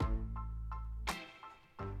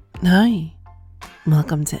Hi,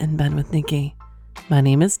 welcome to In Bed with Nikki. My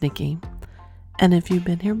name is Nikki, and if you've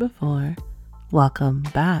been here before, welcome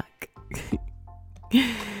back.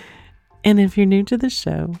 And if you're new to the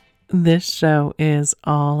show, this show is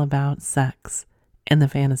all about sex and the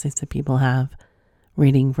fantasies that people have,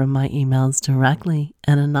 reading from my emails directly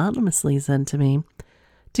and anonymously sent to me.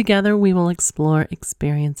 Together, we will explore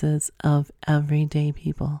experiences of everyday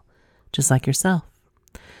people, just like yourself.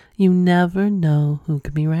 You never know who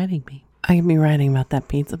could be writing me. I could be writing about that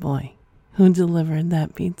pizza boy who delivered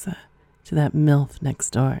that pizza to that MILF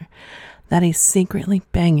next door that he's secretly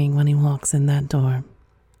banging when he walks in that door.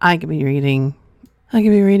 I could be reading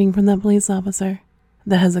from that police officer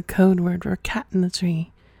that has a code word for cat in the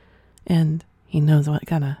tree, and he knows what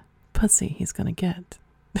kind of pussy he's gonna get.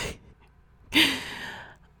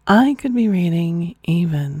 I could be reading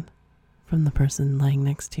even from the person laying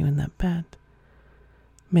next to you in that bed.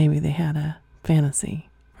 Maybe they had a fantasy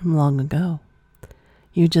from long ago.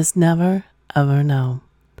 You just never, ever know.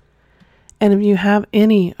 And if you have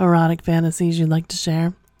any erotic fantasies you'd like to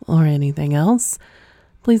share, or anything else,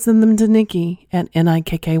 please send them to Nikki at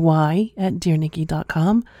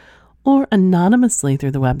nikky@dearnikki.com, or anonymously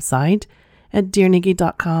through the website at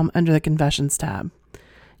dearnikki.com under the Confessions tab.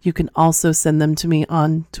 You can also send them to me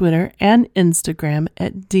on Twitter and Instagram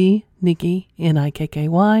at dnikky,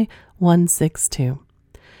 nikky162.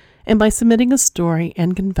 And by submitting a story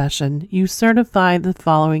and confession, you certify the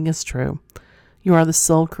following is true. You are the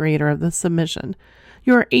sole creator of the submission.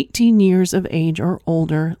 You are 18 years of age or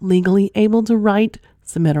older, legally able to write,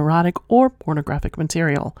 submit erotic or pornographic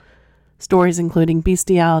material. Stories including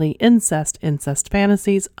bestiality, incest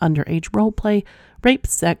fantasies, underage roleplay, rape,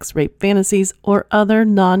 sex, rape fantasies, or other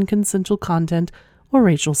non-consensual content or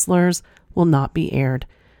racial slurs will not be aired.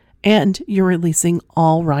 And you're releasing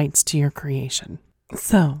all rights to your creation.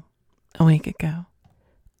 So, a week ago,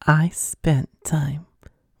 I spent time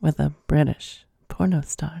with a British porno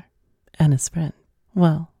star and his friend.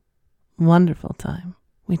 Well, wonderful time.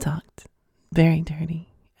 We talked very dirty,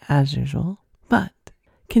 as usual. But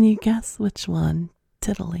can you guess which one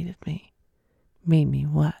titillated me? Made me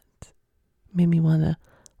wet. Made me want to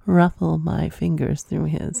ruffle my fingers through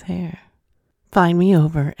his hair. Find me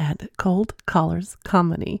over at Cold Collars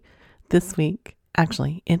Comedy this week.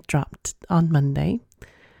 Actually, it dropped on Monday.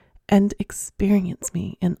 And experience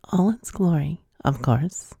me in all its glory, of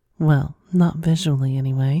course. Well, not visually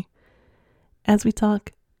anyway. As we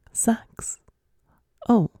talk sex.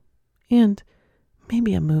 Oh, and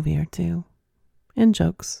maybe a movie or two. And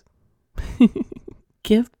jokes.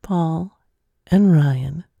 Give Paul and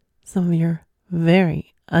Ryan some of your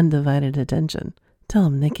very undivided attention. Tell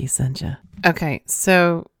them Nikki sent you. Okay,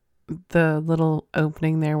 so the little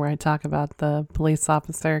opening there where I talk about the police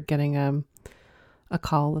officer getting a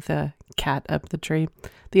call with a cat up the tree.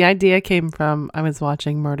 The idea came from, I was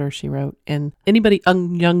watching Murder, She Wrote, and anybody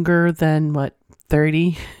younger than,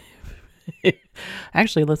 30?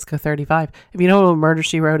 Actually, let's go 35. If you know what Murder,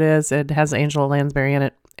 She Wrote is, it has Angela Lansbury in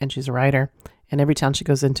it, and she's a writer. And every town she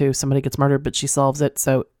goes into, somebody gets murdered, but she solves it.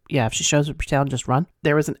 So, yeah, if she shows up your town, just run.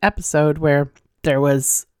 There was an episode where there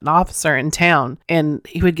was an officer in town, and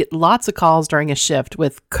he would get lots of calls during a shift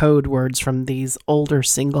with code words from these older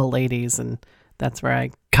single ladies, and that's where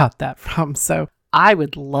I got that from. So I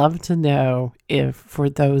would love to know if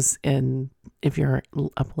you're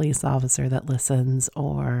a police officer that listens,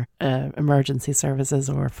 or emergency services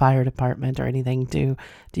or fire department or anything, do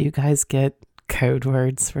you guys get code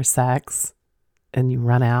words for sex and you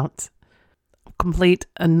run out? Complete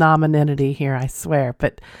anonymity here, I swear,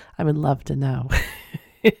 but I would love to know.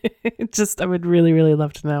 I would really, really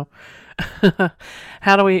love to know.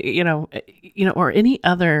 How do we, or any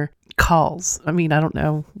other calls? I mean, I don't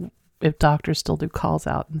know if doctors still do calls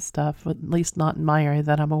out and stuff, at least not in my area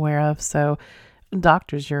that I'm aware of. So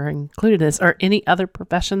doctors, you're included in this, or any other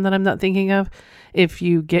profession that I'm not thinking of. If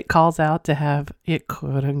you get calls out to have it,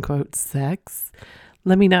 quote unquote, sex,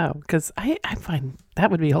 let me know, because I find that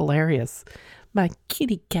would be hilarious. My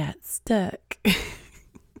kitty cat stuck.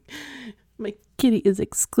 My kitty is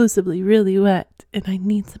exclusively really wet and I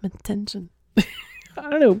need some attention. I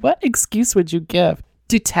don't know. What excuse would you give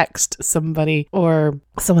to text somebody or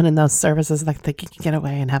someone in those services like they can get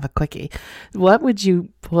away and have a quickie? What would you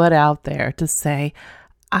put out there to say,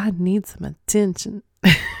 I need some attention?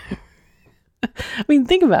 I mean,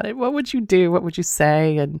 think about it. What would you do? What would you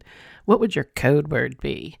say? And what would your code word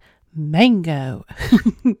be? Mango.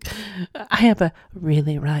 I have a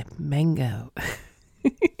really ripe mango.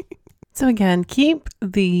 So again, keep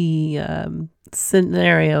the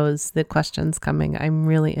scenarios, the questions coming. I'm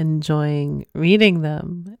really enjoying reading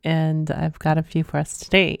them, and I've got a few for us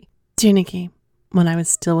today. Dear Nikki, When I was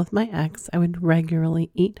still with my ex, I would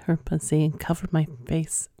regularly eat her pussy and cover my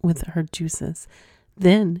face with her juices,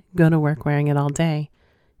 then go to work wearing it all day.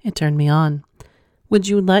 It turned me on. Would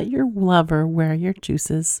you let your lover wear your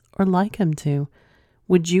juices or like him to?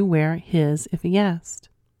 Would you wear his if he asked?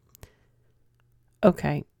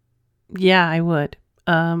 Okay. Yeah, I would.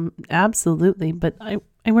 Absolutely. But I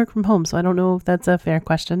work from home, so I don't know if that's a fair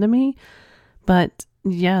question to me. But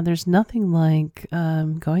yeah, there's nothing like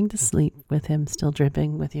going to sleep with him still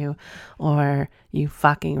dripping with you, or you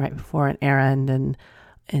fucking right before an errand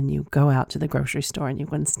and you go out to the grocery store and you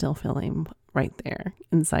can still feel him right there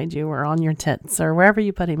inside you or on your tits or wherever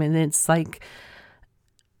you put him. And it's like,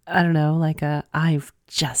 I don't know, like I've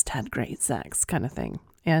just had great sex kind of thing.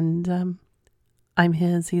 And I'm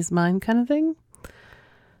his, he's mine kind of thing.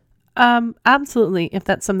 Absolutely. If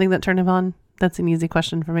that's something that turned him on, that's an easy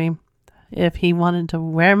question for me. If he wanted to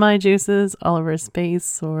wear my juices all over his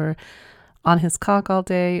face or on his cock all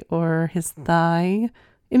day or his thigh,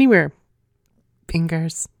 anywhere,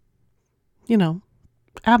 fingers,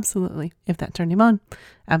 absolutely. If that turned him on,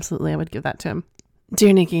 absolutely, I would give that to him.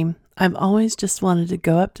 Dear Nikki, I've always just wanted to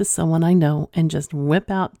go up to someone I know and just whip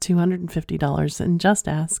out $250 and just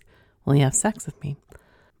ask, will you have sex with me?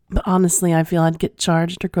 But honestly, I feel I'd get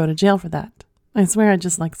charged or go to jail for that. I swear I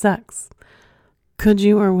just like sex. Could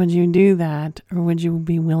you or would you do that? Or would you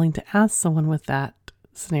be willing to ask someone with that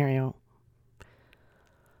scenario?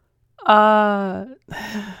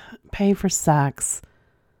 Pay for sex.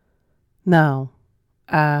 No.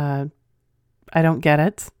 I don't get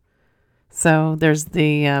it. So there's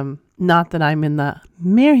the, not that I'm in the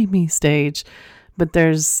marry me stage, but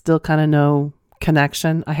there's still kind of no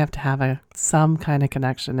connection. I have to have some kind of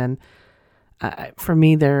connection. And for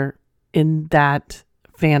me, there in that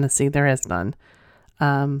fantasy, there is none.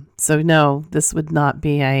 So no, this would not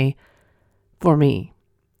be for me.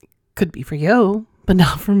 Could be for you, but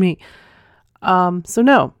not for me. So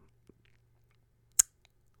no.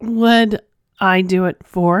 Would I do it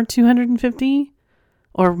for $250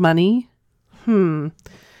 or money? And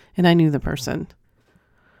I knew the person.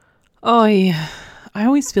 Oh yeah. I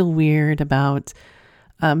always feel weird about,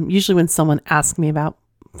 usually when someone asks me about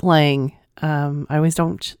playing, I always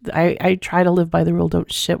don't, I try to live by the rule,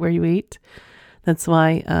 don't shit where you eat. That's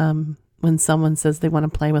why when someone says they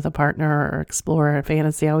want to play with a partner or explore a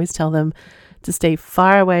fantasy, I always tell them to stay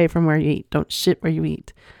far away from where you eat. Don't shit where you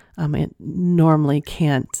eat. It normally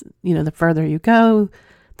can't, the further you go,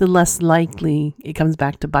 the less likely it comes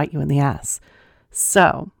back to bite you in the ass.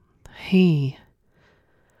 So,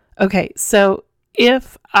 okay, so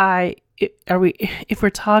if we're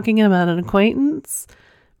talking about an acquaintance,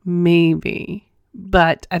 maybe,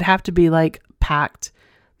 but I'd have to be like packed,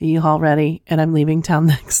 the U-Haul ready, and I'm leaving town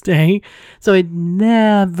the next day, so I'd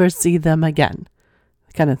never see them again,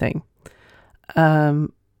 kind of thing.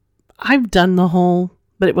 I've done the whole,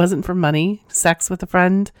 but it wasn't for money, sex with a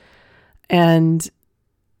friend, and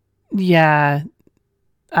yeah,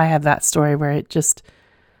 I have that story where it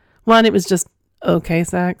was just okay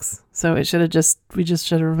sex, so we just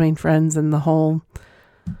should have remained friends, and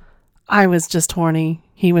I was just horny,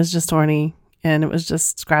 he was just horny, and it was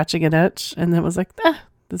just scratching an itch, and it was like,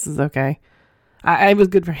 this is okay. I was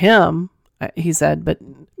good for him, he said, but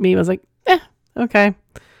me was like, okay.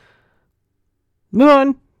 Move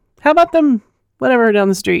on. How about them, whatever, down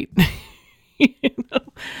the street?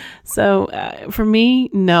 So for me,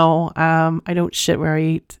 no, I don't shit where I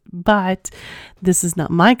eat, but this is not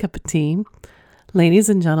my cup of tea. Ladies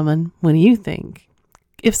and gentlemen, what do you think?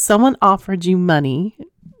 If someone offered you money,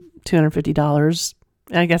 $250,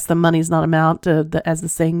 I guess the money's not amount, as the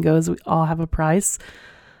saying goes, we all have a price.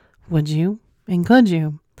 Would you and could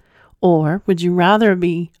you? Or would you rather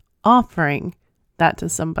be offering that to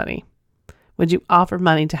somebody? Would you offer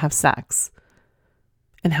money to have sex?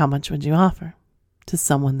 And how much would you offer to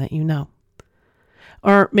someone that you know?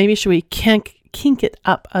 Or maybe should we kink it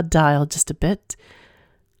up a dial just a bit?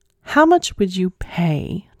 How much would you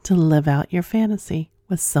pay to live out your fantasy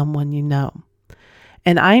with someone you know?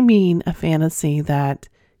 And I mean a fantasy that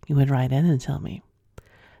you would write in and tell me.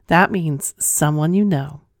 That means someone you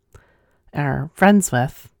know, are friends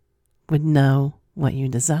with, would know what you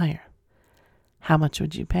desire. How much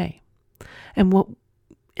would you pay? And what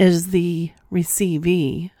is the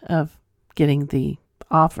receivee of getting the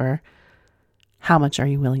offer? How much are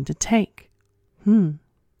you willing to take?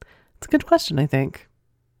 It's a good question, I think.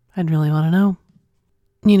 I'd really want to know.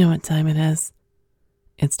 You know what time it is.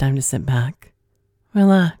 It's time to sit back,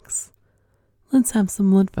 relax. Let's have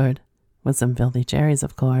some Woodford, with some filthy cherries,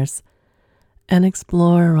 of course, and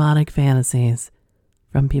explore erotic fantasies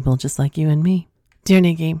from people just like you and me. Dear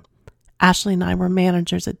Nikki, Ashley and I were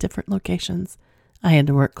managers at different locations, I had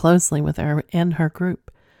to work closely with her and her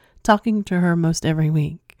group, talking to her most every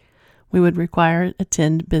week. We would require to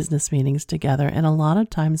attend business meetings together and a lot of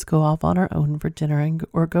times go off on our own for dinner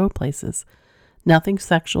or go places. Nothing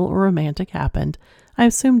sexual or romantic happened. I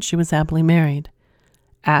assumed she was happily married.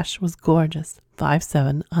 Ash was gorgeous,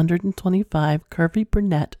 5'7", 125, curvy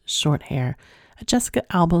brunette, short hair, a Jessica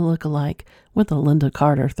Alba look-alike with a Linda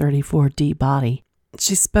Carter 34D body.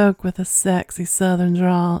 She spoke with a sexy southern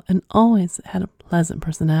drawl and always had a pleasant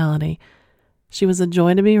personality. She was a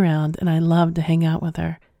joy to be around, and I loved to hang out with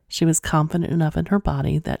her. She was confident enough in her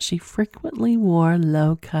body that she frequently wore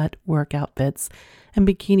low-cut work outfits and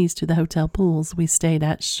bikinis to the hotel pools we stayed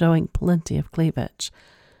at, showing plenty of cleavage.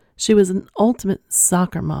 She was an ultimate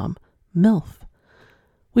soccer mom, MILF.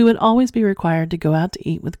 We would always be required to go out to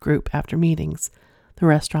eat with group after meetings. The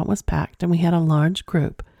restaurant was packed and we had a large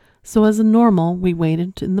group, so as a normal, we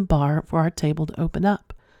waited in the bar for our table to open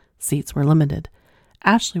up. Seats were limited.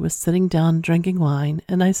 Ashley was sitting down drinking wine,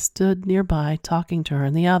 and I stood nearby talking to her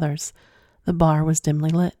and the others. The bar was dimly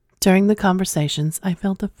lit. During the conversations, I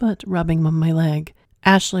felt a foot rubbing on my leg.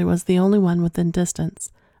 Ashley was the only one within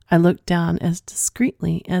distance. I looked down as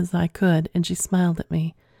discreetly as I could, and she smiled at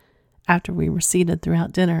me. After we were seated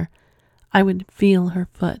throughout dinner, I would feel her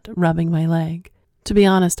foot rubbing my leg. To be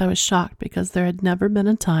honest, I was shocked because there had never been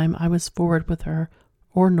a time I was forward with her,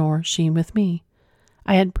 or nor she with me.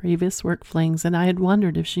 I had previous work flings, and I had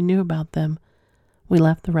wondered if she knew about them. We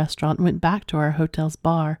left the restaurant and went back to our hotel's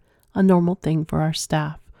bar, a normal thing for our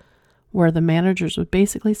staff, where the managers would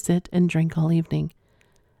basically sit and drink all evening.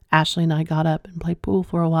 Ashley and I got up and played pool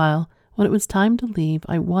for a while. When it was time to leave,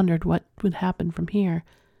 I wondered what would happen from here.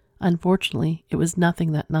 Unfortunately, it was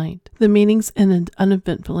nothing that night. The meetings ended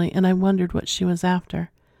uneventfully, and I wondered what she was after.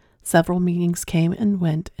 Several meetings came and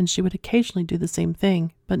went, and she would occasionally do the same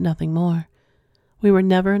thing, but nothing more. We were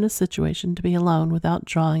never in a situation to be alone without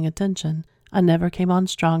drawing attention. I never came on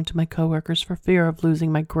strong to my coworkers for fear of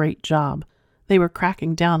losing my great job. They were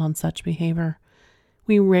cracking down on such behavior.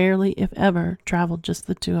 We rarely, if ever, traveled just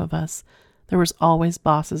the two of us. There was always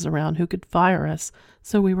bosses around who could fire us,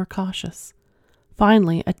 so we were cautious.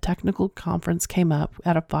 Finally, a technical conference came up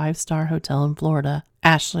at a 5-star hotel in Florida.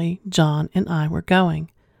 Ashley, John, and I were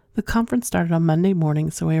going. The conference started on Monday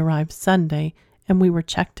morning, so we arrived Sunday, and we were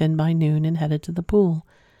checked in by noon and headed to the pool.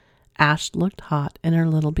 Ash looked hot in her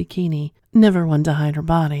little bikini, never one to hide her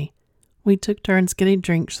body. We took turns getting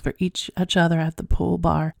drinks for each other at the pool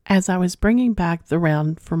bar. As I was bringing back the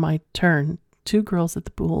round for my turn, 2 girls at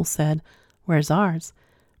the pool said, "Where's ours?"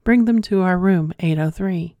 "Bring them to our room,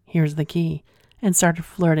 803. Here's the key," and started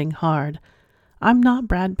flirting hard. I'm not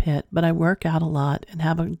Brad Pitt, but I work out a lot and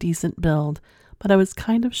have a decent build, but I was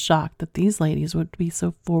kind of shocked that these ladies would be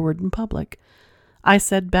so forward in public. I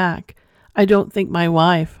said back, "I don't think my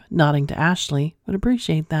wife," nodding to Ashley, "would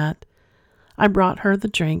appreciate that." I brought her the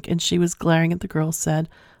drink, and she was glaring at the girls, said,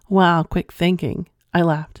 "Wow, quick thinking." I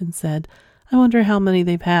laughed and said, "I wonder how many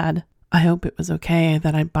they've had. I hope it was okay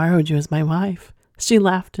that I borrowed you as my wife." She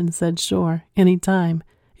laughed and said, "Sure, any time."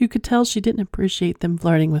 You could tell she didn't appreciate them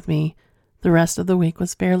flirting with me. The rest of the week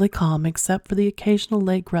was fairly calm, except for the occasional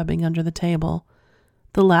leg rubbing under the table.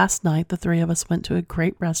 The last night, the 3 of us went to a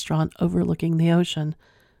great restaurant overlooking the ocean.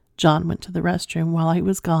 John went to the restroom. While he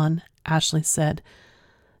was gone, Ashley said,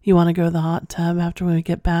 "You want to go to the hot tub after we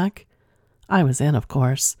get back?" I was in, of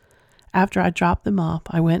course. After I dropped them off,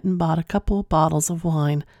 I went and bought a couple of bottles of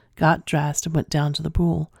wine, got dressed, and went down to the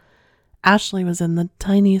pool. Ashley was in the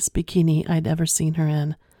tiniest bikini I'd ever seen her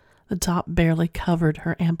in. The top barely covered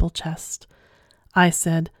her ample chest. I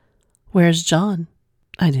said, "Where's John?"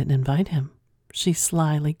 "I didn't invite him." She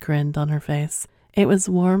slyly grinned on her face. It was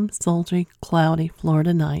warm, sultry, cloudy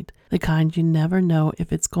Florida night, the kind you never know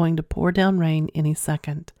if it's going to pour down rain any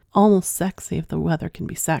second. Almost sexy if the weather can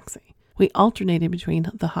be sexy. We alternated between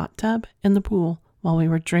the hot tub and the pool while we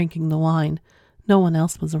were drinking the wine. No one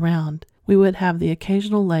else was around. We would have the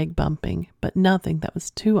occasional leg bumping, but nothing that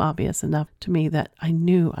was too obvious enough to me that I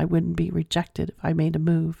knew I wouldn't be rejected if I made a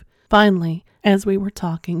move. Finally, as we were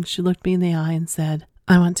talking, she looked me in the eye and said,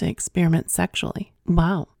 "I want to experiment sexually."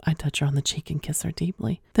 "Wow." I touched her on the cheek and kissed her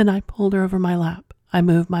deeply. Then I pulled her over my lap. I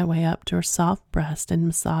moved my way up to her soft breast and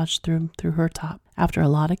massaged through her top. After a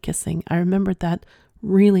lot of kissing, I remembered that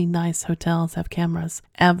really nice hotels have cameras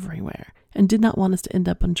everywhere and did not want us to end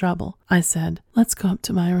up in trouble. I said, "Let's go up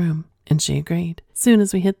to my room," and she agreed. Soon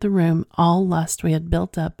as we hit the room, all lust we had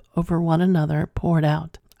built up over one another poured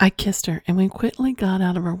out. I kissed her, and we quickly got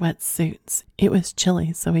out of our wet suits. It was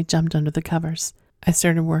chilly, so we jumped under the covers. I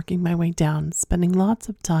started working my way down, spending lots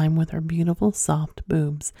of time with her beautiful, soft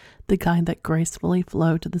boobs, the kind that gracefully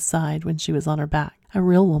flowed to the side when she was on her back, a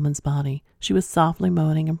real woman's body. She was softly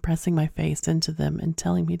moaning and pressing my face into them and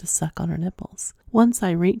telling me to suck on her nipples. Once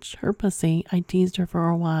I reached her pussy, I teased her for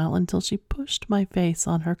a while until she pushed my face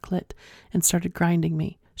on her clit and started grinding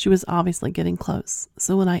me. She was obviously getting close,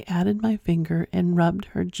 so when I added my finger and rubbed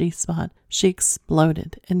her G-spot, she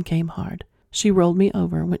exploded and came hard. She rolled me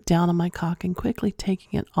over, went down on my cock, and quickly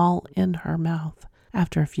taking it all in her mouth.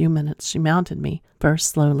 After a few minutes, she mounted me, first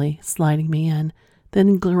slowly, sliding me in,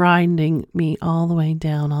 then grinding me all the way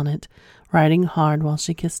down on it, riding hard while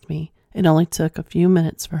she kissed me. It only took a few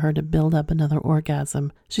minutes for her to build up another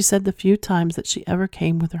orgasm. She said the few times that she ever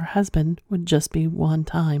came with her husband would just be one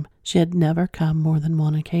time. She had never come more than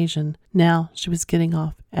one occasion. Now she was getting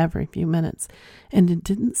off every few minutes, and it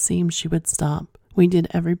didn't seem she would stop. We did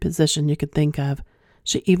every position you could think of.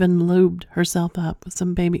 She even lubed herself up with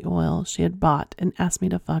some baby oil she had bought and asked me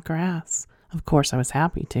to fuck her ass. Of course I was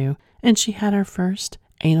happy to, and she had her first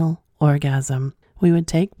anal orgasm. We would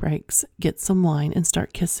take breaks, get some wine, and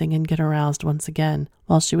start kissing and get aroused once again,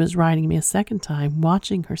 while she was riding me a second time,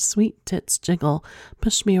 watching her sweet tits jiggle,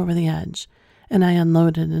 push me over the edge, and I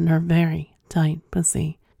unloaded in her very tight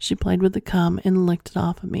pussy. She played with the cum and licked it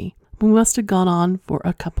off of me. We must have gone on for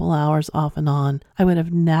a couple hours off and on. I would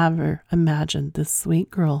have never imagined this sweet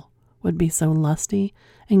girl would be so lusty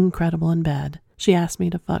and incredible in bed. She asked me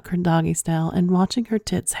to fuck her doggy style, and watching her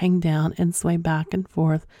tits hang down and sway back and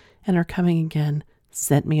forth and her coming again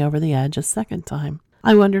sent me over the edge a second time.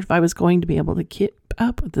 I wondered if I was going to be able to keep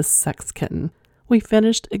up with this sex kitten. We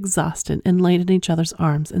finished exhausted and laid in each other's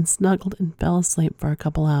arms and snuggled and fell asleep for a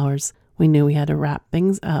couple hours. We knew we had to wrap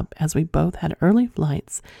things up as we both had early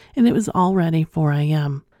flights, and it was already 4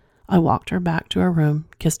 a.m. I walked her back to her room,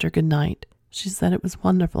 kissed her goodnight. She said it was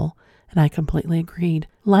wonderful, and I completely agreed.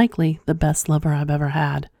 Likely the best lover I've ever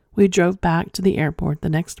had. We drove back to the airport the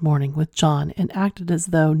next morning with John and acted as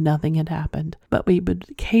though nothing had happened, but we would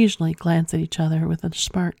occasionally glance at each other with a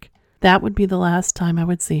smirk. That would be the last time I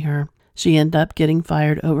would see her. She ended up getting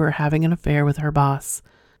fired over having an affair with her boss.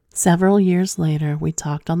 Several years later, we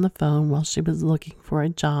talked on the phone while she was looking for a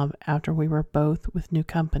job after we were both with new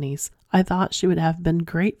companies. I thought she would have been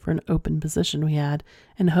great for an open position we had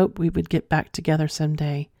and hoped we would get back together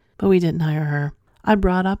someday, but we didn't hire her. I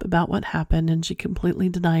brought up about what happened and she completely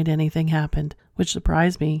denied anything happened, which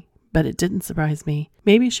surprised me, but it didn't surprise me.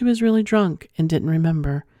 Maybe she was really drunk and didn't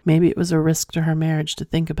remember. Maybe it was a risk to her marriage to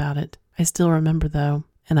think about it. I still remember though,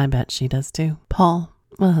 and I bet she does too. Paul.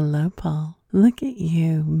 Well, hello, Paul. Look at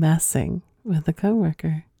you messing with a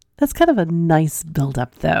coworker. That's kind of a nice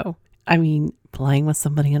build-up though. I mean, playing with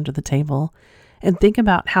somebody under the table. And think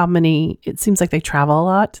about how many, it seems like they travel a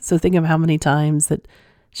lot. So think of how many times that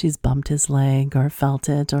she's bumped his leg or felt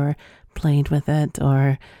it or played with it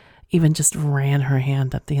or even just ran her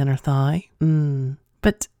hand up the inner thigh.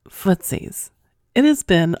 But footsies. It has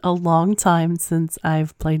been a long time since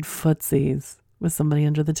I've played footsies with somebody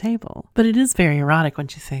under the table. But it is very erotic,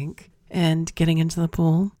 don't you think? And getting into the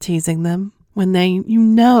pool, teasing them when you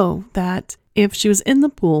know that if she was in the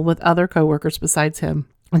pool with other coworkers besides him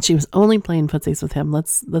and she was only playing footsies with him,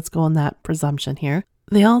 let's go on that presumption here,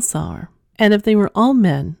 they all saw her. And if they were all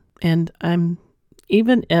men, and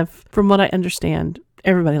even if, from what I understand,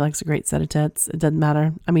 everybody likes a great set of tits, it doesn't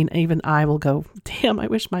matter. I mean, even I will go, damn, I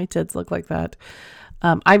wish my tits looked like that.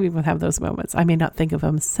 I even have those moments. I may not think of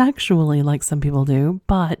them sexually like some people do,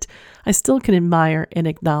 but I still can admire and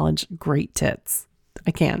acknowledge great tits. I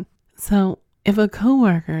can. So if a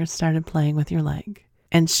coworker started playing with your leg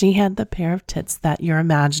and she had the pair of tits that you're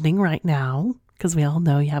imagining right now, because we all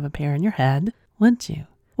know you have a pair in your head, wouldn't you?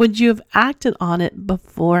 Would you have acted on it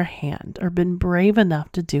beforehand or been brave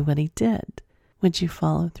enough to do what he did? Would you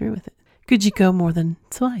follow through with it? Could you go more than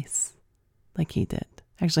twice like he did?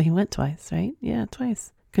 Actually, he went twice, right? Yeah,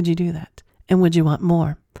 twice. Could you do that? And would you want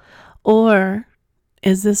more? Or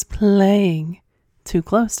is this playing too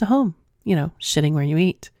close to home? You know, shitting where you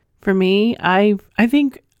eat. For me, I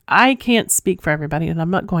think I can't speak for everybody, and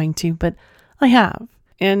I'm not going to, but I have.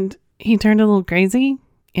 And he turned a little crazy,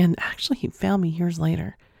 and actually he found me years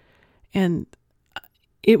later. And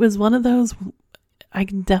it was one of those, I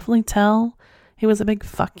can definitely tell it was a big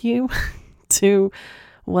fuck you to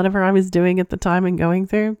whatever I was doing at the time and going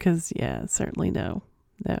through, because yeah, certainly no.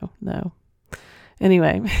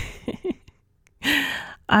 Anyway,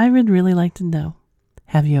 I would really like to know,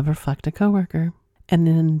 have you ever fucked a coworker? And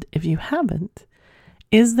then if you haven't,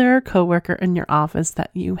 is there a coworker in your office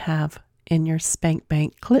that you have in your spank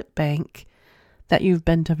bank, clip bank, that you've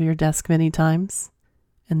bent over your desk many times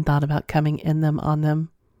and thought about coming in them, on them,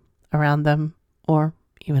 around them, or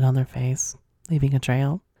even on their face, leaving a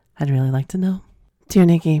trail? I'd really like to know. Dear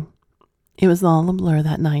Nikki, it was all a blur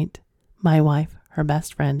that night. My wife, her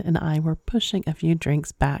best friend, and I were pushing a few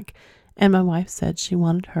drinks back, and my wife said she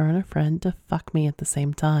wanted her and a friend to fuck me at the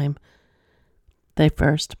same time. They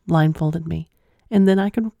first blindfolded me, and then I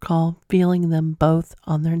could recall feeling them both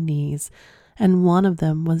on their knees, and one of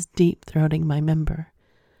them was deep-throating my member.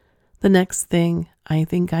 The next thing I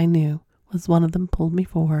think I knew was one of them pulled me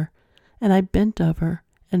forward, and I bent over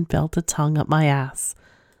and felt a tongue up my ass.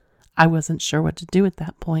 I wasn't sure what to do at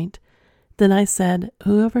that point. Then I said,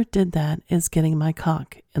 whoever did that is getting my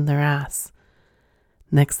cock in their ass.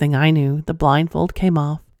 Next thing I knew, the blindfold came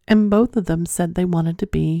off, and both of them said they wanted to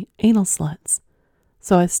be anal sluts.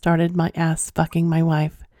 So I started my ass fucking my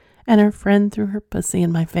wife, and her friend threw her pussy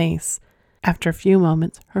in my face. After a few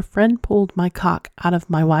moments, her friend pulled my cock out of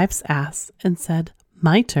my wife's ass and said,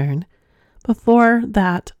 my turn. Before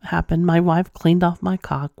that happened, my wife cleaned off my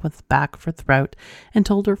cock with back for throat and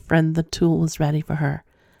told her friend the tool was ready for her.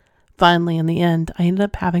 Finally, in the end, I ended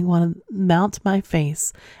up having one mount my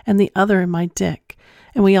face and the other in my dick,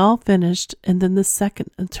 and we all finished, and then the second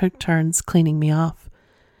took turns cleaning me off.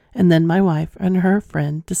 And then my wife and her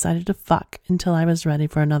friend decided to fuck until I was ready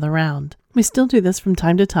for another round. We still do this from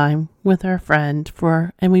time to time with our friend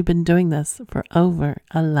and we've been doing this for over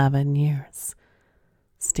 11 years.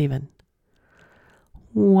 Stephen.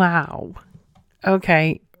 Wow.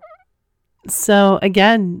 Okay. So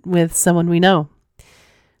again, with someone we know.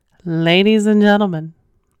 Ladies and gentlemen,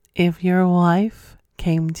 if your wife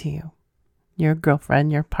came to you, your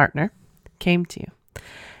girlfriend, your partner came to you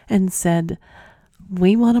and said,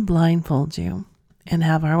 we want to blindfold you and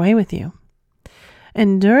have our way with you.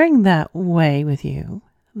 And during that way with you,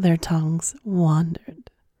 their tongues wandered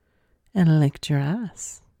and licked your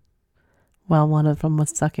ass while one of them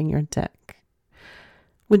was sucking your dick.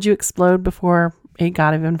 Would you explode before it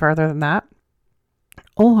got even further than that?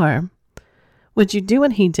 Or would you do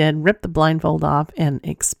what he did, rip the blindfold off and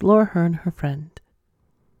explore her and her friend?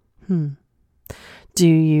 Do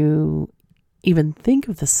you even think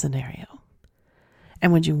of this scenario?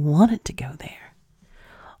 And would you want it to go there?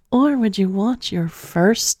 Or would you want your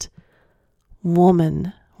first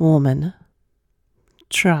woman,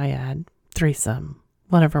 triad, threesome,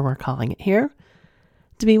 whatever we're calling it here,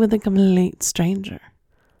 to be with a complete stranger?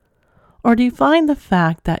 Or do you find the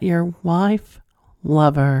fact that your wife,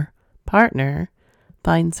 lover, partner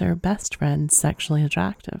finds her best friend sexually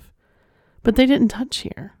attractive, but they didn't touch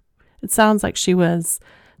here? It sounds like she was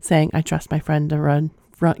saying, I trust my friend to run,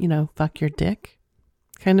 fuck your dick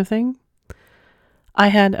kind of thing. I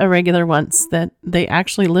had a regular once that they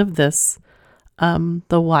actually lived this.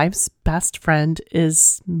 The wife's best friend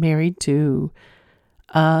is married to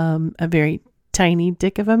a very tiny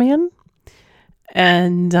dick of a man.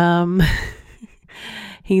 And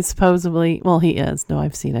he's supposedly, he is. No,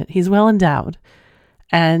 I've seen it. He's well endowed.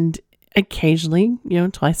 And occasionally,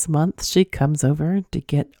 twice a month, she comes over to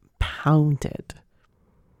get pounded.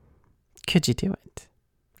 Could you do it?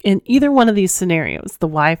 In either one of these scenarios, the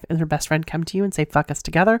wife and her best friend come to you and say, fuck us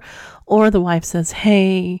together. Or the wife says,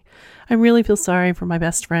 hey, I really feel sorry for my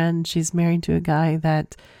best friend. She's married to a guy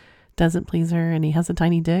that doesn't please her and he has a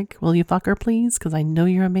tiny dick. Will you fuck her, please? Because I know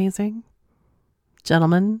you're amazing.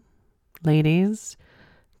 Gentlemen, ladies,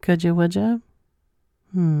 could you, would you?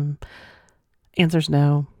 Answer's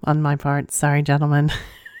no on my part. Sorry, gentlemen.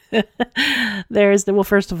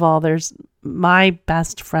 First of all, there's my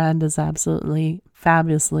best friend is absolutely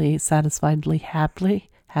fabulously, satisfiedly,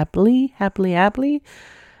 happily.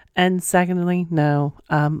 And secondly, no,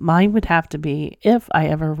 mine would have to be, if I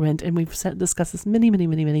ever went, and we've discussed this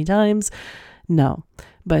many times, no.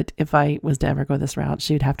 But if I was to ever go this route,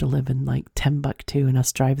 she would have to live in like Timbuktu and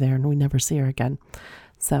us drive there and we never see her again.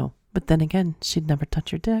 So, but then again, she'd never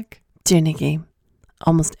touch your dick. Dear Nikki,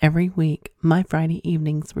 almost every week, my Friday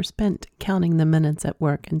evenings were spent counting the minutes at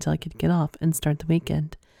work until I could get off and start the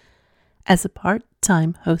weekend. As a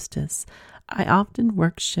part-time hostess, I often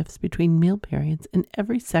worked shifts between meal periods, and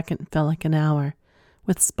every second felt like an hour.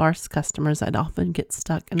 With sparse customers, I'd often get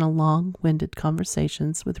stuck in long-winded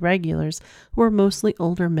conversations with regulars who were mostly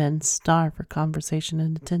older men starved for conversation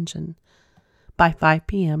and attention. By 5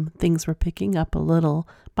 p.m., things were picking up a little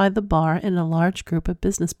by the bar, and a large group of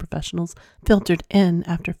business professionals filtered in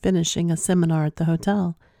after finishing a seminar at the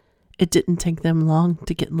hotel. It didn't take them long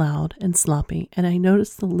to get loud and sloppy, and I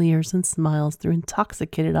noticed the leers and smiles through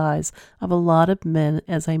intoxicated eyes of a lot of men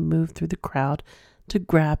as I moved through the crowd to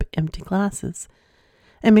grab empty glasses.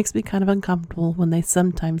 It makes me kind of uncomfortable when they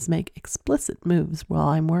sometimes make explicit moves while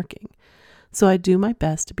I'm working, so I do my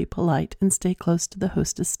best to be polite and stay close to the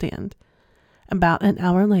hostess stand. About an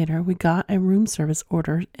hour later, we got a room service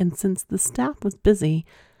order, and since the staff was busy,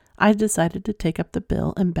 I decided to take up the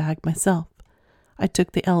bill and bag myself. I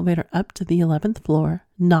took the elevator up to the 11th floor,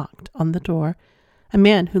 knocked on the door. A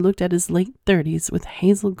man who looked at his late 30s with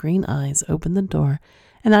hazel green eyes opened the door,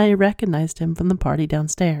 and I recognized him from the party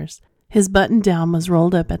downstairs. His button-down was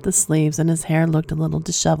rolled up at the sleeves, and his hair looked a little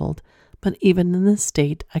disheveled, but even in this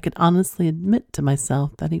state, I could honestly admit to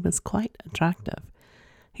myself that he was quite attractive.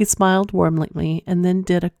 He smiled warmly at me and then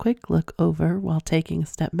did a quick look over while taking a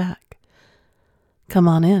step back. "Come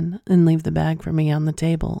on in and leave the bag for me on the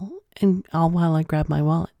table, and while I grab my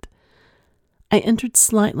wallet." I entered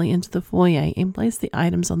slightly into the foyer and placed the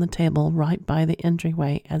items on the table right by the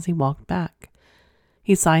entryway as he walked back.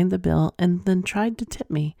 He signed the bill and then tried to tip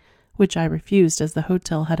me, which I refused as the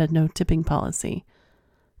hotel had a no tipping policy.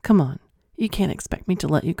 "Come on, you can't expect me to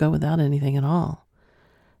let you go without anything at all.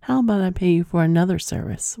 How about I pay you for another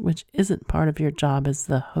service, which isn't part of your job as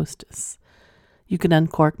the hostess? You can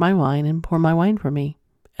uncork my wine and pour my wine for me,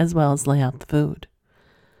 as well as lay out the food."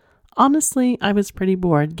 Honestly, I was pretty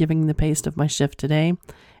bored giving the pace of my shift today,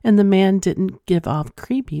 and the man didn't give off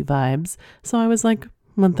creepy vibes, so I was like,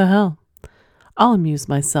 what the hell? I'll amuse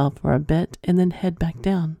myself for a bit and then head back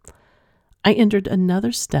down. I entered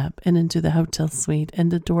another step and into the hotel suite, and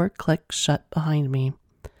the door clicked shut behind me.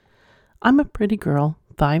 I'm a pretty girl,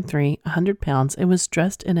 5'3", 100 pounds, and was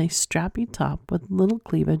dressed in a strappy top with little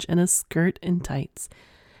cleavage and a skirt and tights.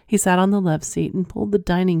 He sat on the left seat and pulled the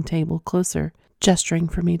dining table closer, gesturing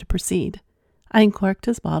for me to proceed. I uncorked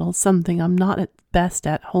his bottle, something I'm not at best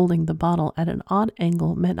at. Holding the bottle at an odd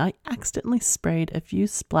angle meant I accidentally sprayed a few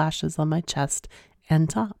splashes on my chest and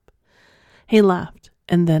top. He laughed,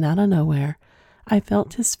 and then out of nowhere, I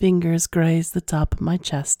felt his fingers graze the top of my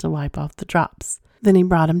chest to wipe off the drops. Then he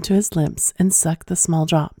brought him to his lips and sucked the small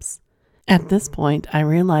drops. At this point, I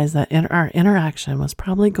realized that our interaction was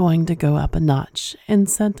probably going to go up a notch and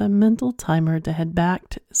set a mental timer to head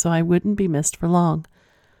back so I wouldn't be missed for long.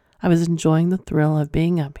 I was enjoying the thrill of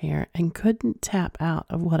being up here and couldn't tap out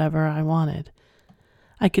of whatever I wanted.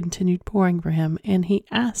 I continued pouring for him, and he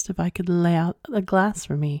asked if I could lay out a glass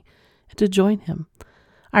for me and to join him.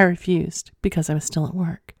 I refused because I was still at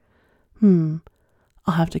work. I'll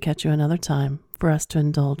have to catch you another time for us to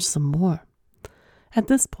indulge some more. At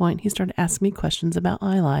this point, he started asking me questions about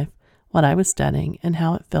my life, what I was studying, and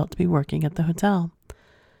how it felt to be working at the hotel.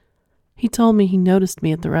 He told me he noticed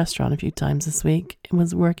me at the restaurant a few times this week and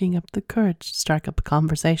was working up the courage to strike up a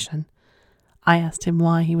conversation. I asked him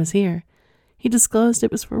why he was here. He disclosed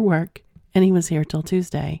it was for work, and he was here till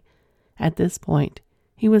Tuesday. At this point,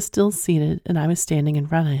 he was still seated and I was standing in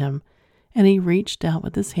front of him, and he reached out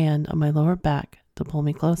with his hand on my lower back to pull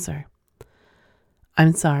me closer.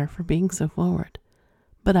 "I'm sorry for being so forward,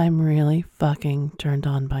 but I'm really fucking turned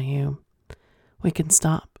on by you. We can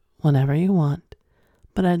stop whenever you want,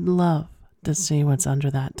 but I'd love to see what's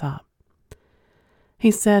under that top."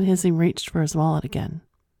 He said as he reached for his wallet again.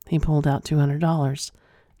 He pulled out $200,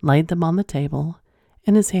 laid them on the table,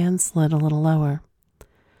 and his hand slid a little lower.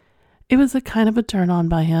 It was a kind of a turn on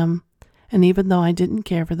by him, and even though I didn't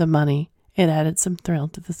care for the money, it added some thrill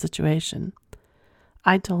to the situation.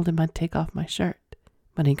 I told him I'd take off my shirt,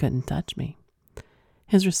 but he couldn't touch me.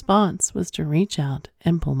 His response was to reach out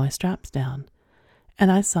and pull my straps down,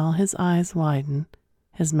 and I saw his eyes widen,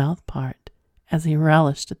 his mouth part, as he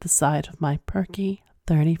relished at the sight of my perky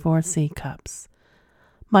 34C cups.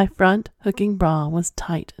 My front hooking bra was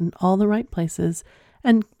tight in all the right places,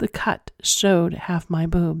 and the cut showed half my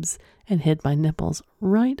boobs and hid my nipples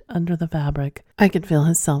right under the fabric. I could feel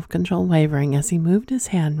his self-control wavering as he moved his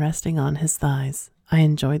hand resting on his thighs. I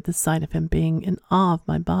enjoyed the sight of him being in awe of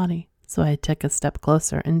my body, so I took a step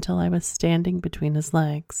closer until I was standing between his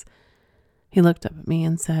legs. He looked up at me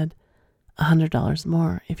and said, $100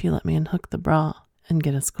 more if you let me unhook the bra and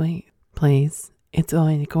get a squeeze. Please, it's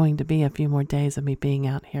only going to be a few more days of me being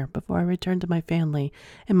out here before I return to my family,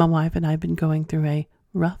 and my wife and I have been going through a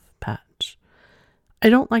rough patch. I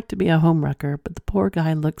don't like to be a homewrecker, but the poor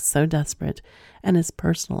guy looked so desperate, and his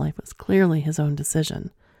personal life was clearly his own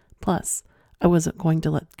decision. Plus, I wasn't going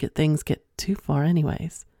to let things get too far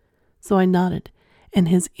anyways. So I nodded, and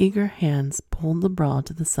his eager hands pulled the bra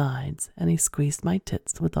to the sides, and he squeezed my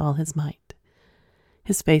tits with all his might.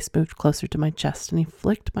 His face moved closer to my chest, and he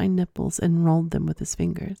flicked my nipples and rolled them with his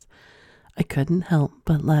fingers. I couldn't help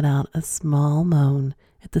but let out a small moan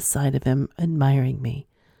at the sight of him admiring me.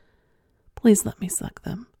 Please let me suck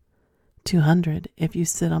them. $200 if you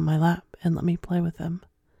sit on my lap and let me play with them.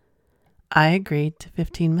 I agreed to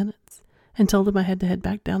 15 minutes and told him I had to head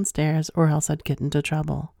back downstairs or else I'd get into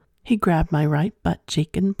trouble. He grabbed my right butt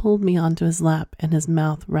cheek and pulled me onto his lap, and his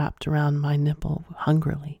mouth wrapped around my nipple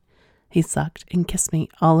hungrily. He sucked and kissed me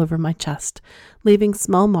all over my chest, leaving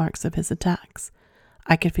small marks of his attacks.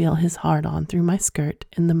 I could feel his hard-on through my skirt,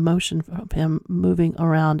 and the motion of him moving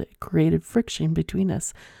around created friction between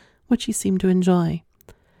us, which he seemed to enjoy.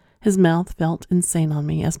 His mouth felt insane on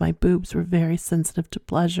me, as my boobs were very sensitive to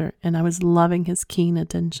pleasure, and I was loving his keen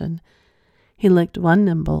attention. He licked one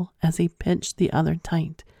nipple as he pinched the other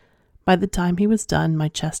tight. By the time he was done, my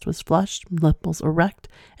chest was flushed, nipples erect,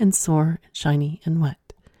 and sore, shiny, and wet.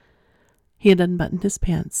 He had unbuttoned his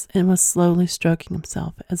pants and was slowly stroking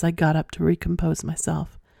himself as I got up to recompose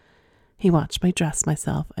myself. He watched me dress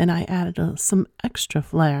myself, and I added some extra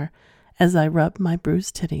flair as I rubbed my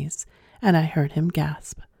bruised titties, and I heard him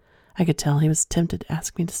gasp. I could tell he was tempted to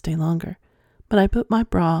ask me to stay longer, but I put my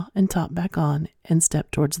bra and top back on and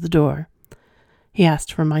stepped towards the door. He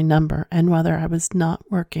asked for my number and whether I was not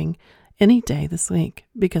working any day this week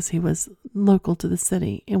because he was local to the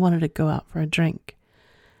city and wanted to go out for a drink.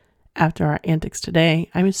 After our antics today,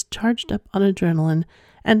 I was charged up on adrenaline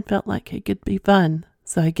and felt like it could be fun,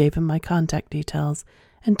 so I gave him my contact details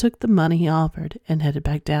and took the money he offered and headed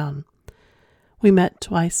back down. We met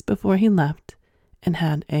twice before he left and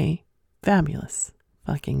had a fabulous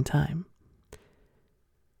fucking time.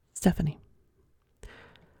 Stephanie.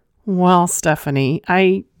 Well, Stephanie,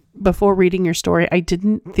 before reading your story, I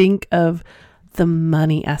didn't think of the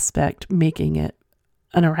money aspect making it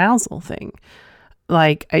an arousal thing.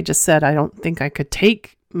 Like I just said, I don't think I could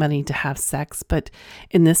take money to have sex, but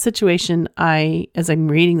in this situation, as I'm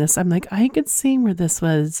reading this, I'm like, I could see where this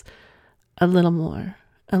was a little more,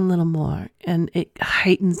 and it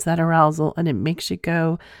heightens that arousal, and it makes you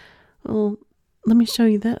go, well, let me show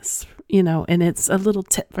you this, and it's a little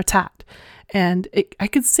tit for tat. And I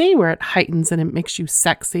could see where it heightens and it makes you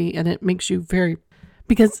sexy, and it makes you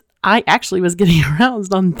because I actually was getting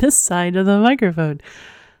aroused on this side of the microphone.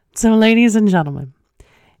 So ladies and gentlemen,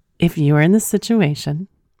 if you were in this situation,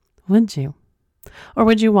 would you? Or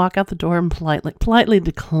would you walk out the door and politely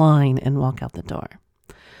decline and walk out the door?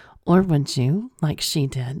 Or would you, like she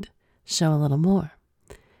did, show a little more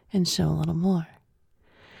and show a little more?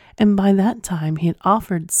 And by that time, he had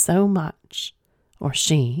offered so much, or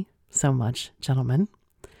she, so much, gentlemen,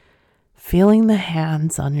 feeling the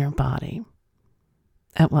hands on your body.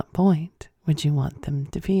 At what point would you want them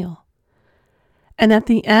to feel? And at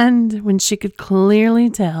the end, when she could clearly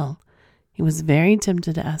tell he was very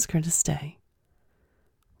tempted to ask her to stay,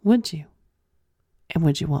 would you? And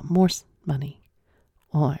would you want more money?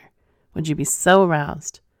 Or would you be so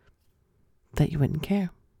aroused that you wouldn't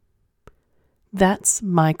care? That's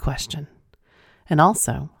my question. And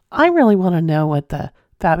also, I really want to know what the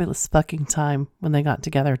fabulous fucking time when they got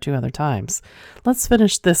together 2 other times. Let's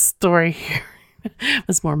finish this story here.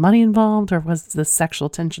 Was more money involved, or was the sexual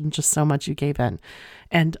tension just so much you gave in?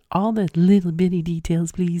 And all the little bitty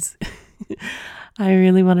details, please. I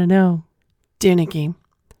really want to know. Dear Nikki,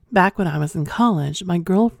 back when I was in college, my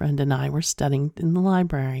girlfriend and I were studying in the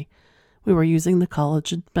library. We were using the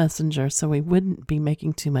college messenger so we wouldn't be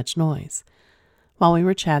making too much noise. While we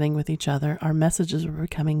were chatting with each other, our messages were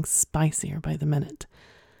becoming spicier by the minute.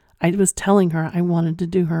 I was telling her I wanted to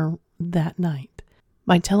do her that night.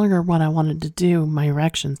 By telling her what I wanted to do, my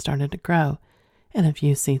erection started to grow, and a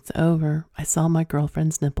few seats over, I saw my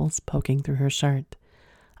girlfriend's nipples poking through her shirt.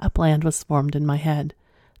 A plan was formed in my head.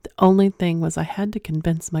 The only thing was I had to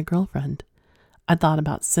convince my girlfriend. I thought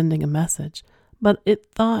about sending a message, but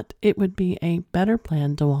thought it would be a better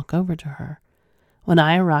plan to walk over to her. When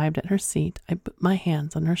I arrived at her seat, I put my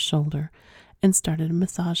hands on her shoulder and started to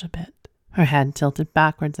massage a bit. Her head tilted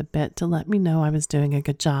backwards a bit to let me know I was doing a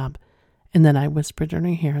good job. And then I whispered in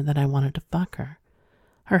her ear that I wanted to fuck her.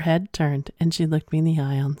 Her head turned, and she looked me in the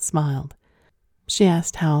eye and smiled. She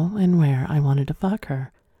asked how and where I wanted to fuck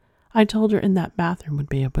her. I told her in that bathroom would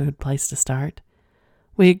be a good place to start.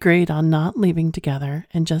 We agreed on not leaving together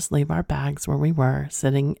and just leave our bags where we were,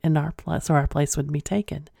 sitting in our place, so our place would be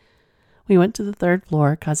taken. We went to the 3rd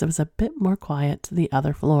floor because it was a bit more quiet to the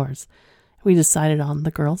other floors. We decided on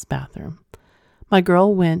the girls' bathroom. My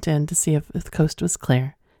girl went in to see if the coast was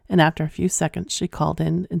clear, and after a few seconds she called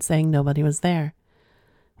in and saying nobody was there.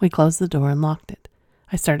 We closed the door and locked it.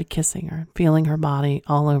 I started kissing her, feeling her body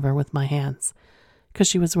all over with my hands. Because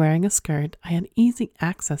she was wearing a skirt, I had easy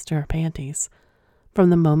access to her panties. From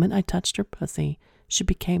the moment I touched her pussy, she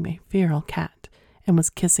became a feral cat and was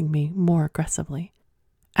kissing me more aggressively.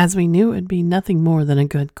 As we knew it would be nothing more than a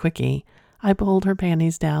good quickie, I pulled her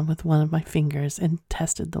panties down with one of my fingers and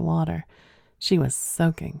tested the water. She was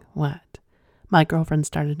soaking wet. My girlfriend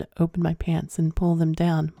started to open my pants and pull them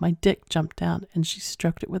down. My dick jumped out and she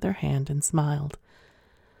stroked it with her hand and smiled.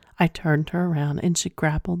 I turned her around and she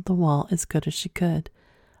grappled the wall as good as she could.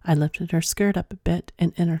 I lifted her skirt up a bit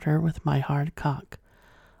and entered her with my hard cock.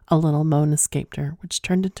 A little moan escaped her, which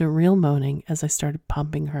turned into real moaning as I started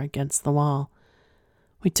pumping her against the wall.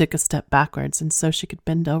 We took a step backwards and so she could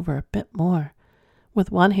bend over a bit more.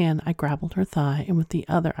 With one hand I grappled her thigh and with the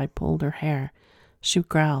other I pulled her hair. She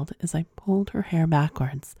growled as I pulled her hair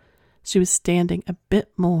backwards. She was standing a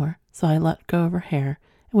bit more, so I let go of her hair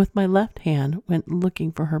and with my left hand went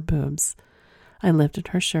looking for her boobs. I lifted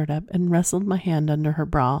her shirt up and wrestled my hand under her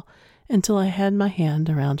bra until I had my hand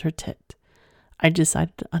around her tit. I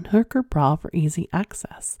decided to unhook her bra for easy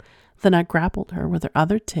access. Then I grappled her with her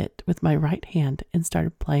other tit with my right hand and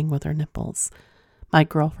started playing with her nipples. My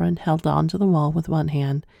girlfriend held on to the wall with one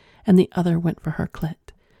hand and the other went for her clit.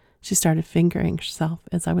 She started fingering herself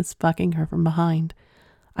as I was fucking her from behind.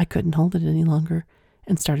 I couldn't hold it any longer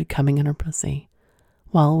and started coming in her pussy.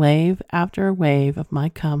 While wave after wave of my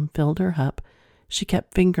cum filled her up, she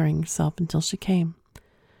kept fingering herself until she came.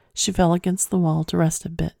 She fell against the wall to rest a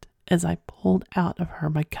bit. As I pulled out of her,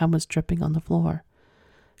 my cum was dripping on the floor.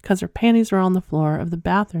 Because her panties were on the floor of the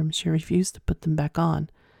bathroom, she refused to put them back on.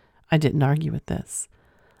 I didn't argue with this.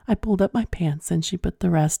 I pulled up my pants and she put the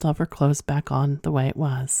rest of her clothes back on the way it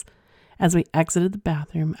was. As we exited the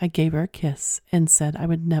bathroom, I gave her a kiss and said I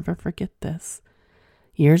would never forget this.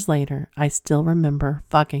 Years later, I still remember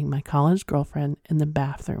fucking my college girlfriend in the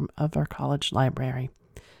bathroom of our college library.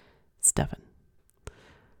 Stefan.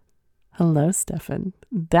 Hello, Stefan.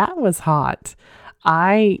 That was hot.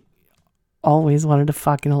 I always wanted to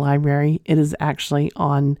fuck in a library. It is actually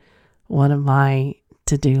on one of my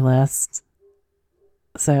to-do lists.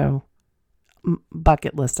 So,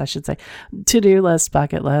 bucket list, I should say. To-do list,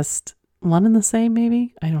 bucket list. One and the same,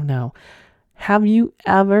 maybe? I don't know. Have you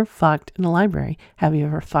ever fucked in a library? Have you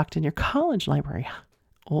ever fucked in your college library?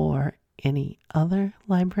 Or any other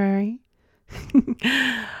library?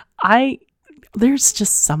 There's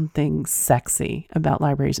just something sexy about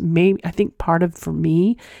libraries. Maybe, I think part of, for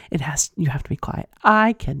me, you have to be quiet.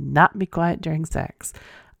 I cannot be quiet during sex.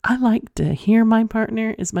 I like to hear my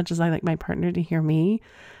partner as much as I like my partner to hear me.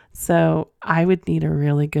 So I would need a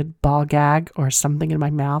really good ball gag or something in my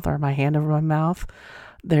mouth or my hand over my mouth.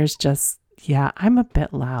 There's just, I'm a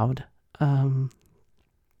bit loud. I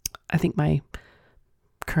think my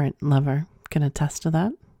current lover can attest to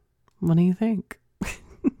that. What do you think?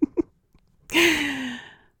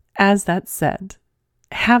 As that said,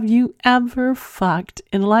 have you ever fucked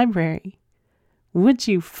in a library? Would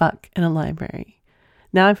you fuck in a library?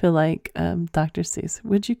 Now I feel like Dr. Seuss.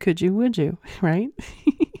 Would you, could you, would you? Right?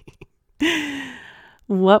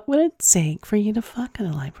 What would it take for you to fuck in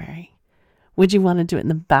a library? Would you want to do it in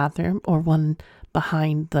the bathroom or one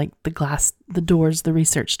behind like the glass, the doors, the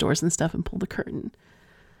research doors and stuff and pull the curtain?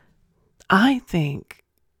 I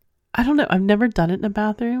don't know. I've never done it in a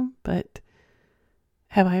bathroom, but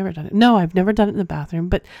have I ever done it? No, I've never done it in the bathroom,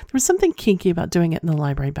 but there was something kinky about doing it in the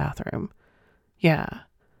library bathroom. Yeah.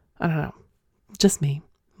 I don't know. Just me.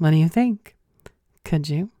 What do you think? Could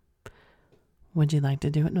you? Would you like to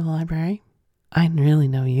do it in the library? I really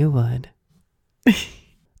know you would.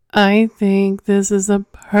 I think this is a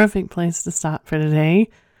perfect place to stop for today.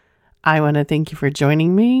 I want to thank you for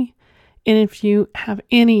joining me. And if you have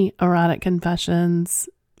any erotic confessions,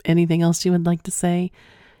 anything else you would like to say,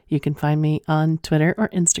 you can find me on Twitter or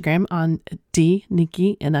Instagram on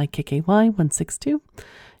dnikki, NIKKY162.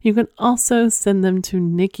 You can also send them to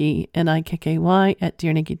Nikki, NIKKY, at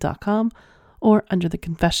dearnikki.com or under the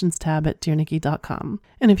confessions tab at dearnikki.com.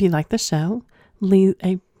 And if you like the show, leave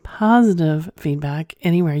a positive feedback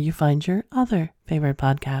anywhere you find your other favorite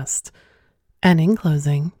podcast. And in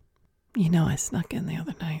closing, I snuck in the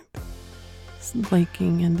other night,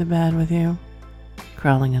 sleeking into bed with you,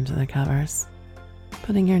 crawling under the covers,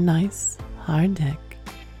 putting your nice hard dick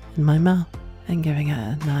in my mouth and giving it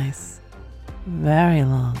a nice, very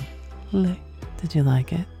long lick. Did you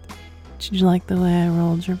like it? Did you like the way I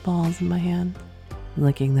rolled your balls in my hand,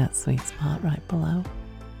 licking that sweet spot right below?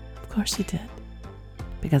 Of course you did,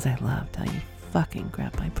 because I loved how you fucking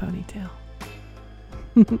grabbed my ponytail.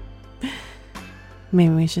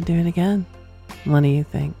 Maybe we should do it again. What do you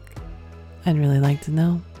think? I'd really like to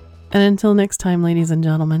know. And until next time, ladies and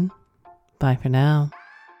gentlemen, bye for now.